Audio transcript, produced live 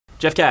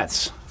Jeff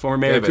Katz, former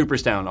mayor of David.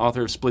 Cooperstown,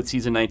 author of Split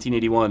Season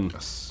 1981,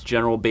 Yes.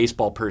 general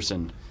baseball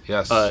person.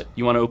 Yes.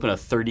 You want to open a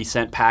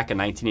 30-cent pack of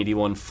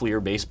 1981 Fleer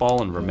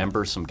baseball and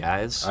remember some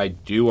guys? I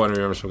do want to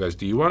remember some guys.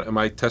 Do you want? Am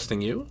I testing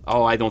you?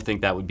 Oh, I don't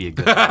think that would be a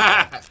good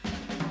idea.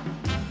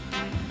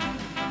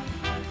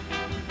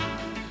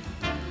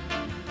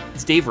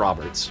 It's Dave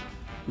Roberts,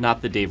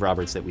 not the Dave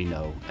Roberts that we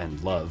know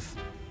and love.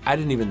 I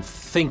didn't even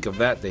think of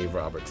that Dave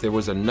Roberts. There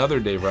was another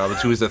Dave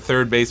Roberts who was the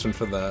third baseman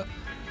for the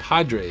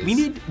Padres We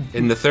need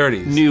in the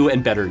 30s. new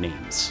and better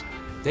names.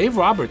 Dave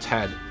Roberts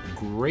had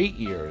great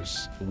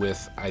years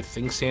with, I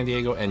think, San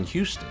Diego and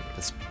Houston.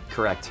 That's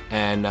correct.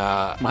 And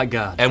My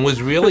God. and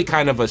was really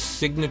kind of a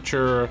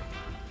signature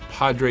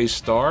Padres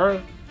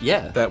star.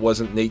 Yeah. That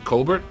wasn't Nate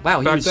Colbert. Wow,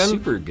 he back was then.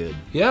 super good.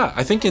 Yeah,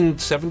 I think in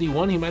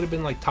 '71 he might have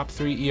been like top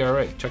 3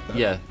 ERA. Check that.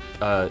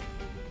 Yeah.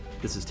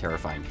 This is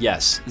terrifying.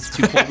 Yes, it's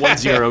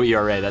 2.10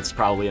 ERA. That's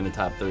probably in the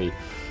top 3.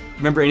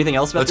 Remember anything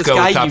else about Let's this go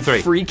with guy? top You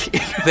 3. freak.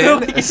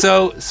 Then,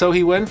 so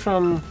he went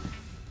from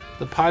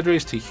the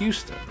Padres to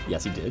Houston.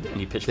 Yes, he did, and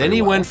he pitched. Then very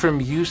he well. went from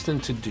Houston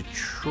to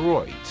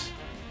Detroit,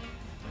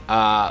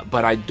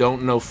 but I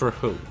don't know for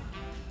who.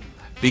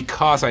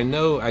 Because I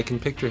know I can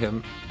picture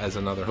him as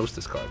another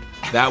hostess card.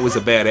 That was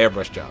a bad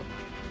airbrush job.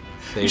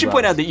 You should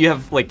point out that you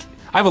have like,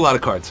 I have a lot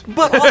of cards,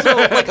 but also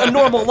like a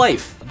normal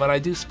life. but I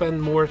do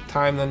spend more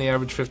time than the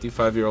average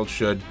 55-year-old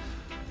should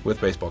with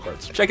baseball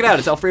cards. Check it out.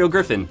 It's Alfredo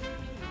Griffin.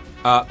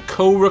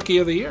 Co-rookie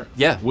of the year.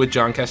 Yeah. With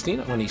John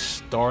Castino when he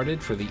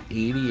started for the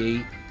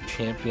 '88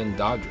 champion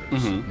Dodgers.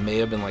 Mm-hmm. May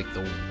have been like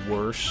the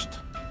worst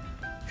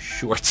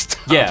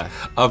shortstop Yeah.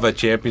 of a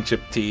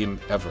championship team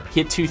ever.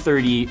 Hit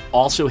 230.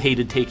 Also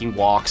hated taking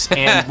walks,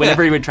 and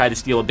whenever he would try to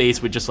steal a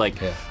base, would just like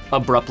Yeah.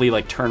 abruptly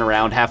like turn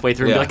around halfway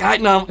through and Yeah. be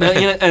like, no,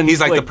 and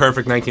He's like the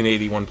perfect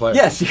 1981 player.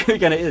 Yes, he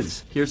kind of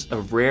is. Here's a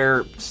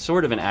rare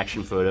sort of an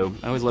action photo.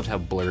 I always loved how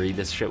blurry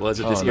this shit was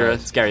at this era.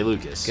 nice. It's Gary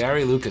Lucas.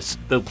 Gary Lucas.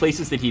 The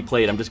places that he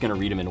played, I'm just gonna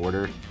read them in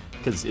order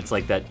because it's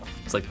like that.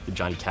 It's like the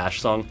Johnny Cash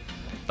song.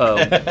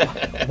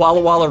 Walla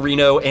Walla,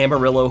 Reno,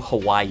 Amarillo,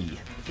 Hawaii,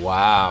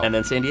 Wow. and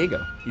then San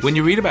Diego. When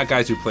you read about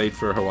guys who played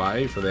for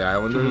Hawaii, for the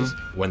Islanders,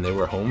 Mm-hmm. when they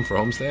were home for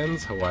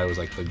homestands, Hawaii was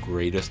like the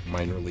greatest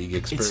minor league It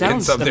experience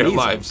sounds of their amazing.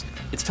 lives.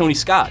 It's Tony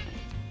Scott,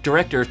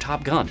 director of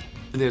Top Gun.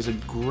 There's a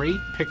great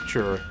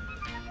picture,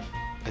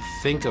 I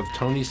think, of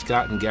Tony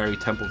Scott and Gary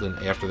Templeton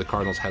after the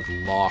Cardinals had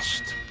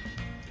lost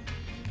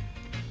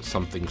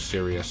something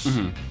serious.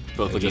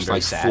 Both And looking just very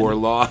like sad.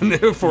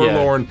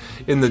 forlorn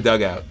in the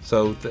dugout.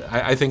 So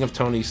I think of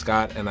Tony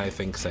Scott and I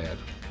think sad.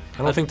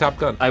 I don't think Top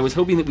Gun. I was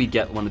hoping that we'd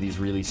get one of these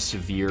really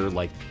severe,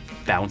 like,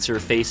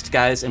 bouncer-faced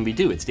guys, and we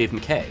do. It's Dave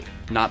McKay.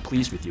 Not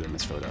pleased with you in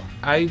this photo.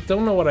 I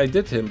don't know what I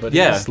did to him, but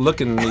Yeah. he's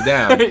looking me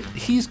down.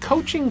 He's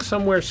coaching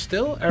somewhere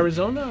still,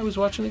 Arizona. I was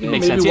watching the game.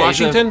 Makes Maybe sense. Yeah,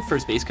 he's a Washington.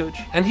 first base coach.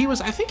 And he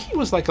was, I think he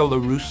was like a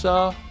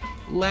LaRussa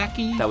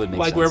lackey. That would make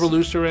like sense. wherever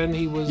Lucer and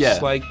he was Yeah.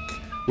 like,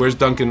 whereas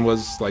Duncan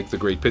was like the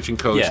great pitching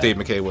coach. Yeah. Dave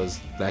McKay was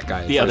that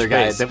guy. at The other first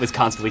guy base. that was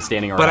constantly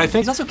standing around. But I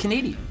think- he's also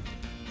Canadian.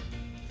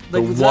 the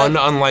Like, was one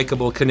that-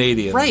 unlikable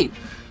Canadian. Right.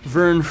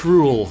 Vern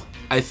Rule.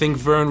 I think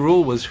Vern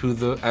Rule was who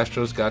the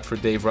Astros got for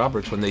Dave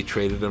Roberts when they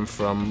traded him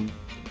from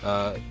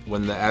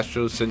when the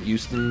Astros sent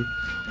Houston.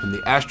 When the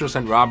Astros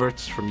sent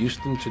Roberts from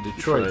Houston to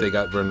Detroit, they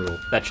got Vern Rule.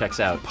 That checks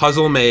out.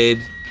 Puzzle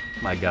made,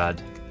 My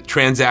God.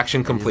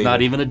 transaction completed.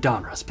 Not even a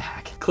Donruss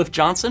pack. Cliff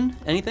Johnson,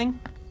 anything?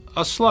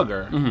 A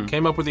slugger.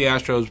 Came up with the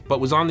Astros, but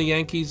was on the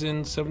Yankees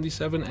in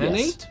 '77 and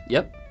Yes. '8.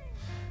 Yep.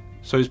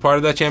 So he's part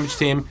of that championship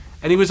team,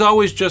 and he was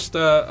always just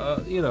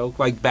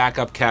like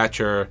backup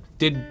catcher.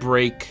 Did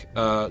break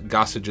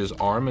Gossage's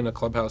arm in a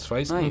clubhouse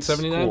fight in Nice.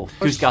 '79. Cool.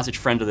 Goose Gossage,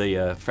 friend of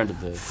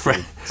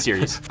the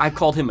series. I've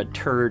called him a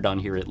turd on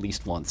here at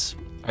least once.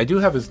 I do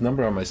have his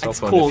number on my cell It's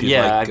phone. cool. If you'd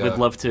Yeah, like, I would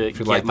love to if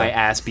you'd get like my that.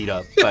 ass beat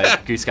up by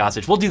Goose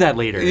Gossage. We'll do that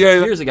later. Yeah,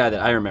 yeah. Here's a guy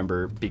that I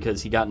remember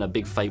because he got in a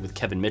big fight with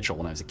Kevin Mitchell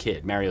when I was a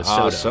kid. Mario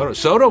Soto.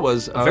 Soto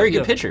was a very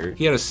good pitcher.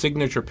 He had a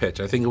signature pitch.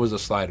 I think it was a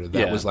slider. That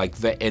Yeah. was like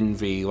the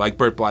envy, like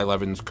Burt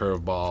Blyleven's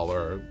curveball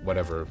or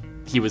whatever.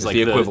 He was is like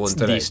the equivalent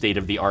today. the state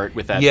of the art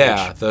with that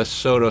Yeah, pitch. the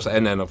Soto's,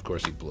 and then of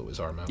course he blew his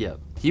arm out. Yeah.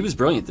 He was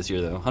brilliant this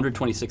year, though.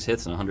 126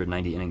 hits and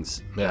 190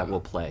 innings Yeah. that will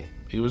play.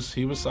 He was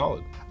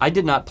solid. I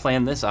did not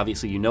plan this.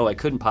 Obviously, you know I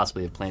couldn't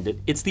possibly have planned it.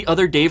 It's the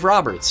other Dave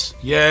Roberts.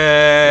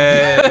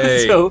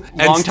 Yay! So,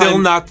 and long still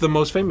time- not the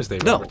most famous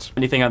Dave No. Roberts.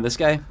 Anything on this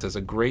guy? There's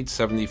a great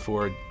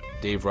 '74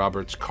 Dave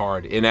Roberts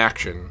card in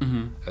action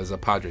Mm-hmm. as a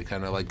Padre,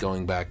 kind of like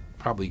going back,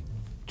 probably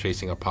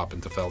chasing a pop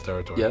into foul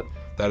territory. Yep.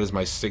 That is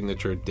my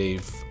signature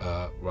Dave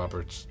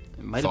Roberts.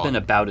 It might have been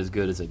about as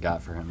good as it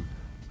got for him.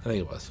 I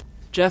think it was.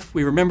 Jeff,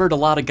 we remembered a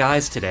lot of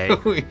guys today.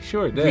 We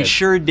sure did. We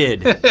sure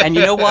did. And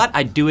you know what?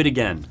 I'd do it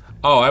again.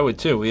 Oh, I would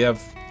too. We have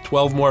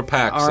 12 more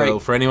packs, All so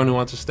right. for anyone who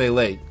wants to stay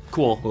late,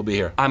 Cool. we'll be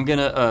here. I'm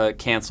gonna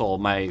cancel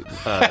my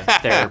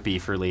therapy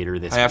for later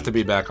this week. I have to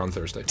be back on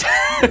Thursday.